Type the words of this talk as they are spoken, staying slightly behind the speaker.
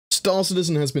Star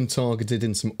Citizen has been targeted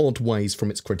in some odd ways from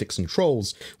its critics and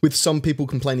trolls, with some people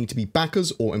complaining to be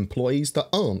backers or employees that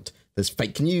aren't. There's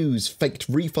fake news, faked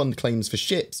refund claims for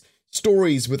ships,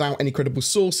 stories without any credible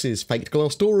sources, faked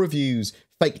Glassdoor reviews,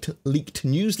 faked leaked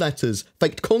newsletters,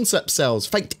 faked concept sales,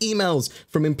 faked emails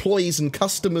from employees and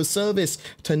customer service,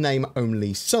 to name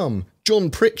only some.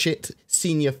 John Pritchett,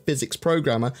 senior physics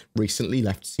programmer, recently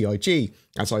left CIG,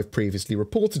 as I've previously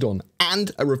reported on,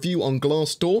 and a review on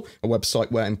Glassdoor, a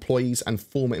website where employees and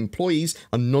former employees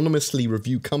anonymously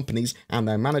review companies and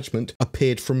their management,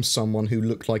 appeared from someone who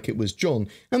looked like it was John,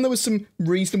 and there was some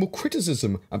reasonable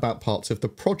criticism about parts of the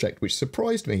project, which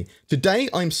surprised me. Today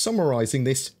I'm summarising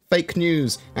this fake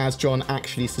news, as John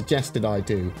actually suggested I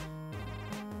do.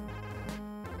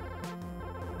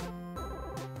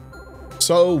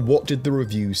 So what did the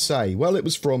review say? Well, it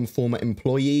was from former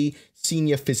employee,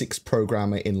 senior physics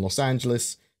programmer in Los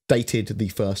Angeles, dated the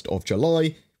 1st of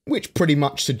July, which pretty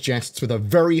much suggests with a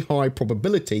very high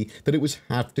probability that it would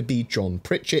have to be John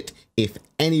Pritchett, if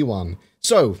anyone.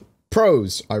 So,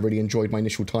 pros. I really enjoyed my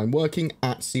initial time working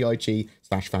at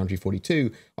CIG/Foundry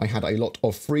 42. I had a lot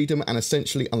of freedom and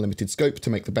essentially unlimited scope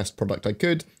to make the best product I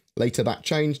could. Later that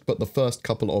changed, but the first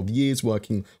couple of years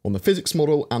working on the physics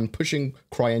model and pushing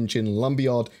CryEngine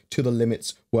Lumberyard to the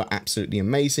limits were absolutely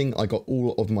amazing. I got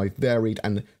all of my varied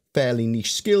and fairly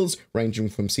niche skills, ranging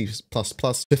from C++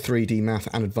 to 3D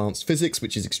math and advanced physics,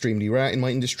 which is extremely rare in my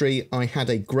industry. I had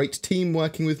a great team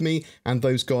working with me, and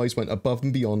those guys went above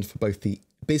and beyond for both the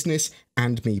business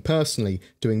and me personally,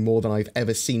 doing more than I've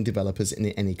ever seen developers in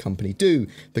any company do.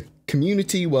 The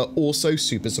community were also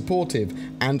super supportive,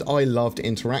 and I loved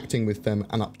interacting with them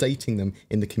and updating them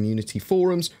in the community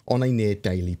forums on a near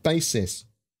daily basis.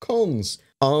 Cons.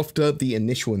 After the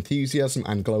initial enthusiasm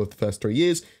and glow of the first 3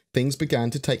 years, things began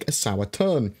to take a sour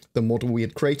turn. The model we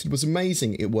had created was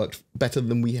amazing. It worked better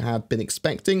than we had been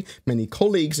expecting. Many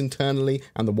colleagues internally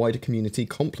and the wider community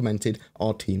complimented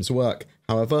our team's work.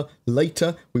 However,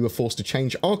 later we were forced to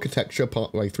change architecture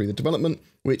partway through the development,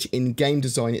 which in game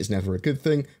design is never a good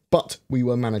thing, but we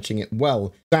were managing it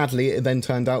well. Sadly, it then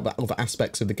turned out that other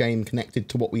aspects of the game connected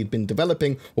to what we had been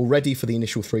developing already for the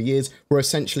initial 3 years were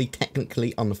essentially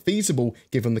technically unfeasible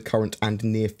given the current and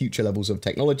near future levels of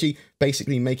technology,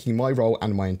 basically making my role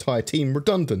and my entire team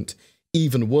redundant.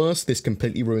 Even worse, this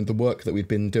completely ruined the work that we'd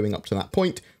been doing up to that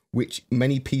point, which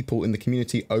many people in the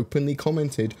community openly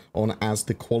commented on as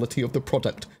the quality of the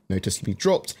product noticeably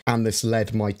dropped, and this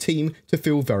led my team to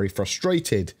feel very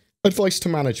frustrated. Advice to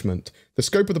management. The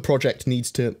scope of the project needs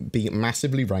to be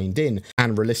massively reined in,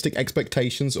 and realistic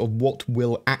expectations of what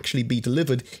will actually be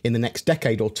delivered in the next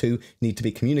decade or two need to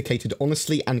be communicated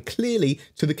honestly and clearly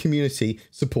to the community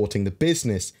supporting the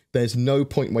business. There's no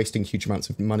point wasting huge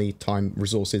amounts of money, time,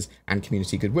 resources, and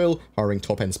community goodwill, hiring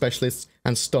top-end specialists,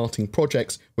 and starting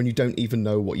projects when you don't even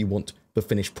know what you want the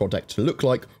finished product to look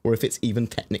like, or if it's even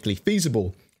technically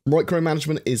feasible.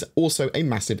 Micromanagement is also a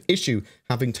massive issue.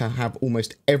 Having to have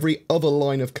almost every other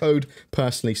line of code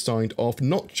personally signed off,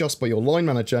 not just by your line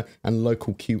manager and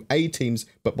local QA teams,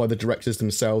 but by the directors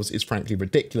themselves, is frankly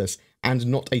ridiculous, and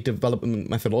not a development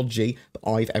methodology that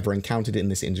I've ever encountered in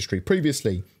this industry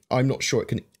previously. I'm not sure it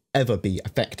can ever be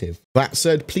effective. That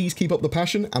said, please keep up the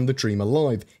passion and the dream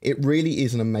alive. It really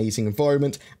is an amazing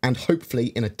environment, and hopefully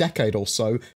in a decade or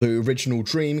so, the original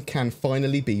dream can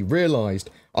finally be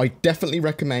realised. I definitely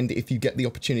recommend if you get the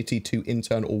opportunity to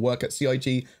intern or work at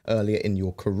CIG earlier in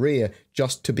your career,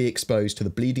 just to be exposed to the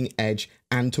bleeding edge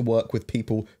and to work with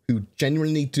people who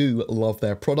genuinely do love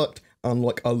their product,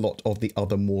 unlike a lot of the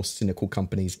other more cynical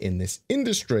companies in this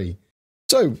industry.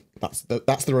 So that's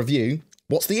the review.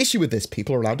 What's the issue with this?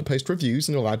 People are allowed to post reviews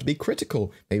and are allowed to be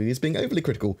critical. Maybe it's being overly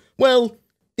critical. Well,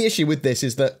 the issue with this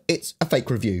is that it's a fake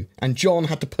review, and John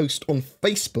had to post on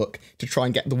Facebook to try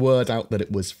and get the word out that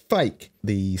it was fake.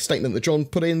 The statement that John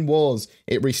put in was,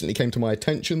 "It recently came to my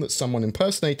attention that someone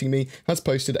impersonating me has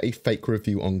posted a fake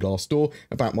review on Glassdoor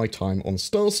about my time on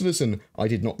Star Citizen. I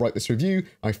did not write this review,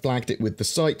 I flagged it with the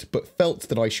site, but felt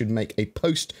that I should make a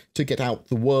post to get out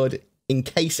the word in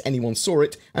case anyone saw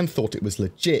it and thought it was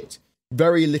legit.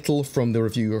 Very little from the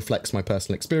review reflects my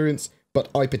personal experience, but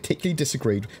I particularly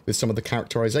disagreed with some of the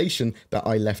characterization that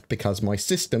I left because my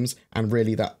systems, and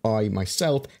really that I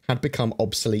myself, had become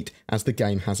obsolete as the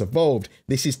game has evolved.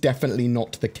 This is definitely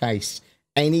not the case.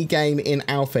 Any game in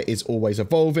alpha is always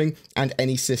evolving, and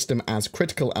any system as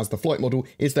critical as the flight model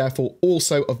is therefore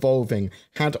also evolving.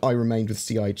 Had I remained with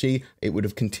CIG, it would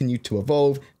have continued to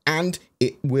evolve, and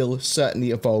it will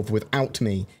certainly evolve without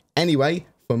me. Anyway,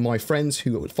 for my friends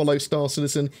who would follow Star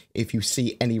Citizen, if you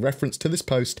see any reference to this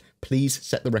post, please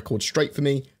set the record straight for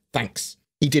me. Thanks.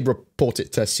 He did report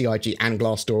it to CIG and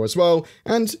Glassdoor as well,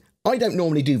 and I don't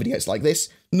normally do videos like this,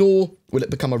 nor will it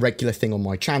become a regular thing on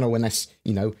my channel unless,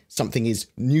 you know, something is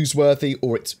newsworthy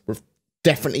or it's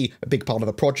definitely a big part of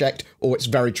the project, or it's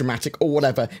very dramatic, or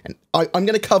whatever. And I'm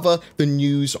going to cover the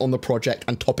news on the project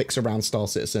and topics around Star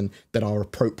Citizen that are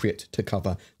appropriate to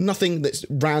cover. Nothing that's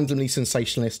randomly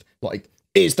sensationalist, like,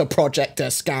 is the project a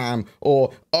scam?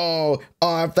 Or, oh,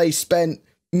 have they spent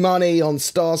money on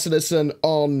Star Citizen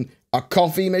on a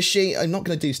coffee machine? I'm not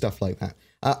going to do stuff like that.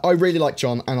 I really like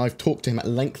John, and I've talked to him at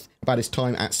length about his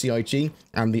time at CIG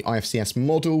and the IFCS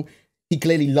model. He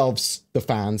clearly loves the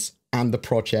fans and the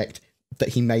project that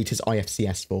he made his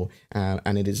IFCS for,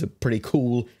 and it is a pretty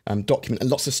cool document, and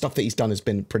lots of stuff that he's done has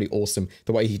been pretty awesome.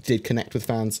 The way he did connect with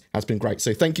fans has been great.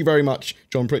 So thank you very much,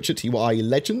 John Pritchett. You are a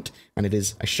legend, and it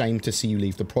is a shame to see you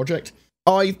leave the project.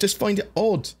 I just find it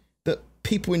odd that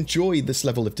people enjoy this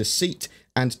level of deceit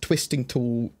and twisting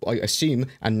to, I assume,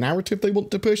 a narrative they want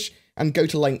to push, and go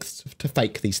to lengths to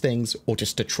fake these things, or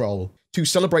just to troll. To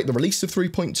celebrate the release of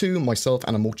 3.2, myself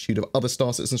and a multitude of other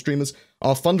Star Citizen streamers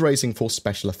are fundraising for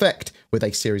Special Effect, with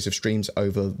a series of streams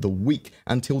over the week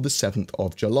until the 7th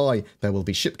of July. There will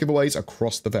be ship giveaways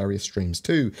across the various streams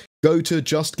too. Go to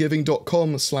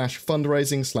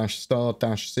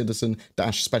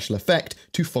justgiving.com/fundraising/star-citizen-special effect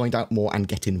to find out more and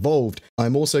get involved.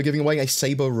 I'm also giving away a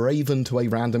Saber Raven to a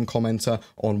random commenter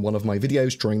on one of my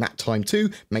videos during that time too.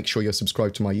 Make sure you're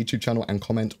subscribed to my YouTube channel and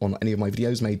comment on any of my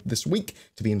videos made this week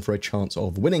to be in for a chance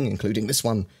of winning, including this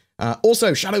one.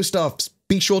 Also, Shadow stuffs.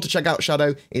 Be sure to check out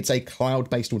Shadow. It's a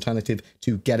cloud-based alternative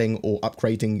to getting or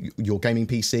upgrading your gaming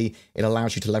PC. It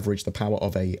allows you to leverage the power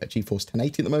of a GeForce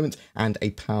 1080 at the moment and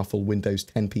a powerful Windows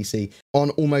 10 PC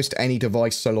on almost any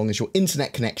device, so long as your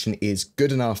internet connection is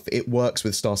good enough. It works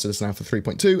with Star Citizen Alpha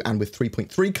 3.2, and with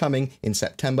 3.3 coming in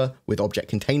September, with object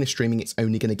container streaming, it's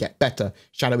only going to get better.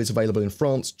 Shadow is available in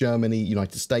France, Germany,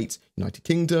 United States, United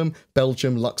Kingdom,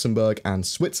 Belgium, Luxembourg, and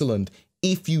Switzerland.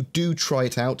 If you do try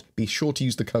it out, be sure to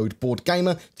use the code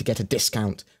BoredGamer to get a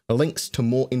discount. Links to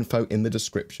more info in the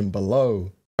description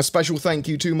below. A special thank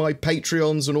you to my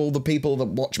Patreons and all the people that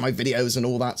watch my videos and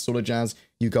all that sort of jazz.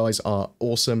 You guys are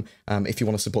awesome. If you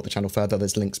want to support the channel further,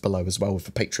 there's links below as well for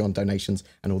Patreon donations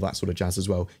and all that sort of jazz as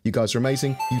well. You guys are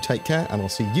amazing. You take care, and I'll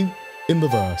see you in the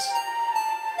verse.